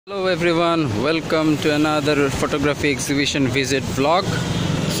Hello everyone, welcome to another photography exhibition visit vlog.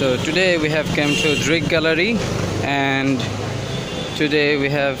 So today we have come to Drik Gallery, and today we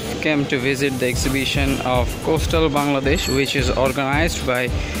have come to visit the exhibition of Coastal Bangladesh, which is organized by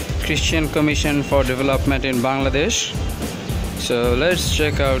Christian Commission for Development in Bangladesh. So let's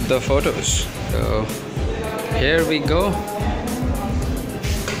check out the photos. So here we go.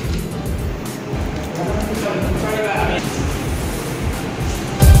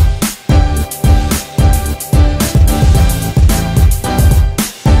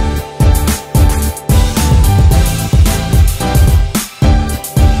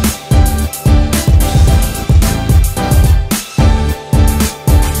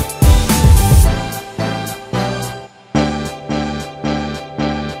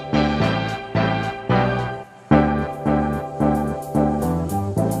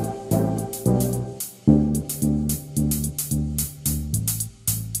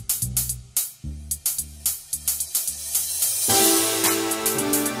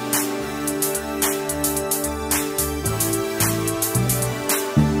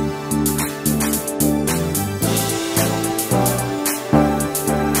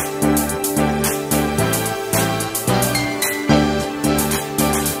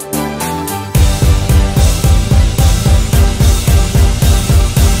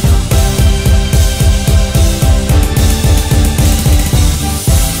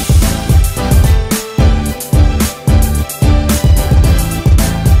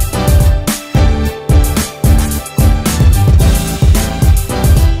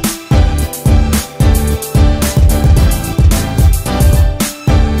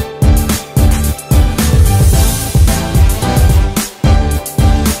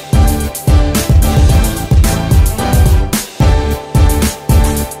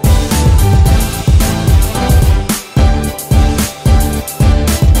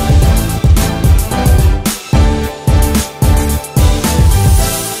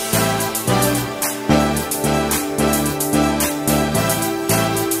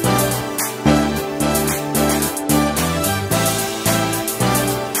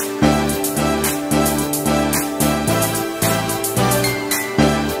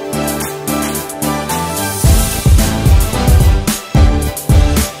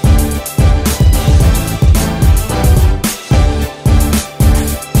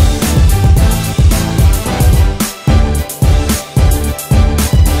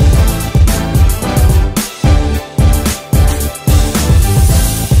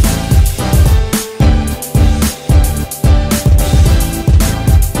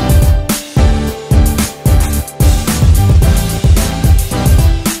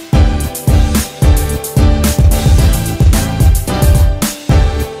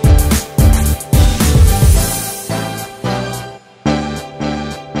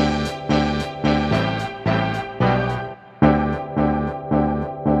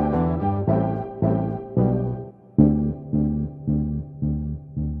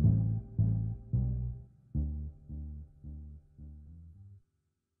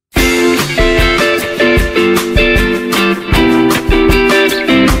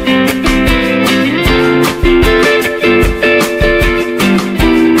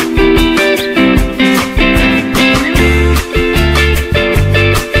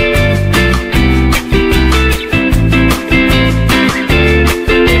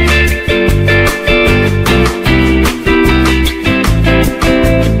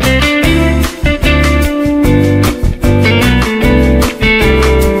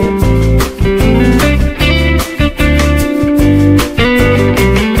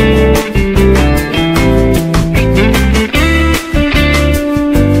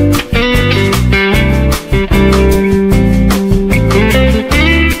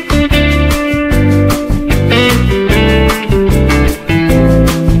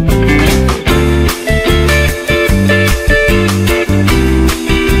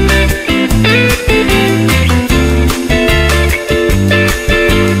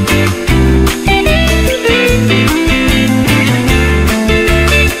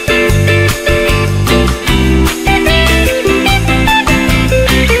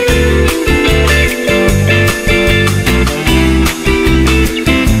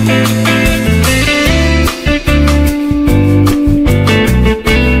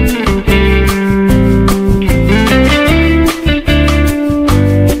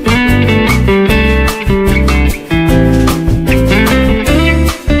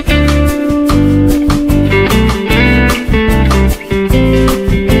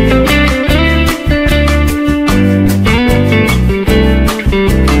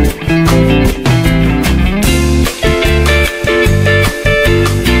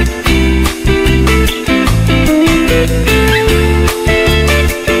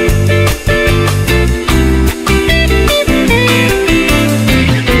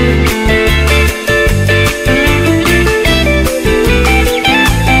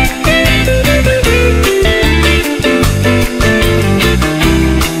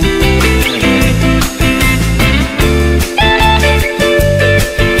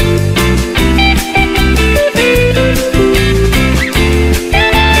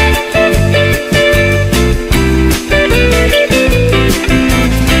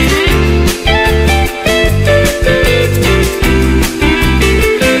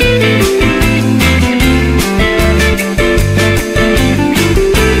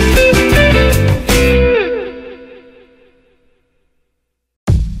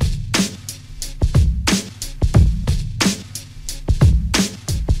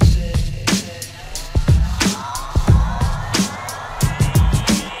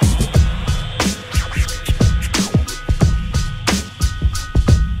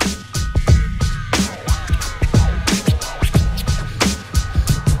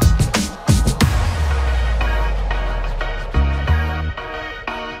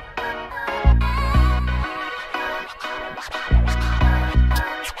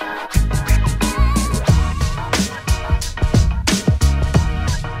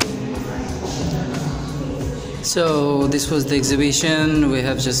 this was the exhibition. We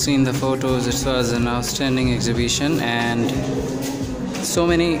have just seen the photos. It was an outstanding exhibition, and so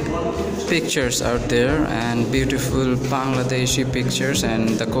many pictures out there, and beautiful Bangladeshi pictures, and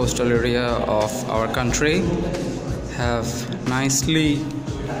the coastal area of our country have nicely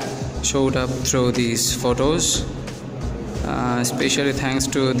showed up through these photos. Especially thanks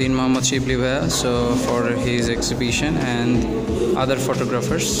to Muhammad Shibly for his exhibition, and other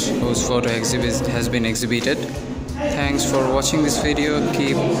photographers whose photo has been exhibited. Thanks for watching this video.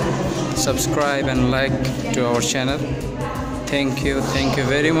 Keep subscribe and like to our channel. Thank you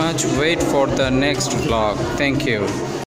very much. Wait for the next vlog. Thank you.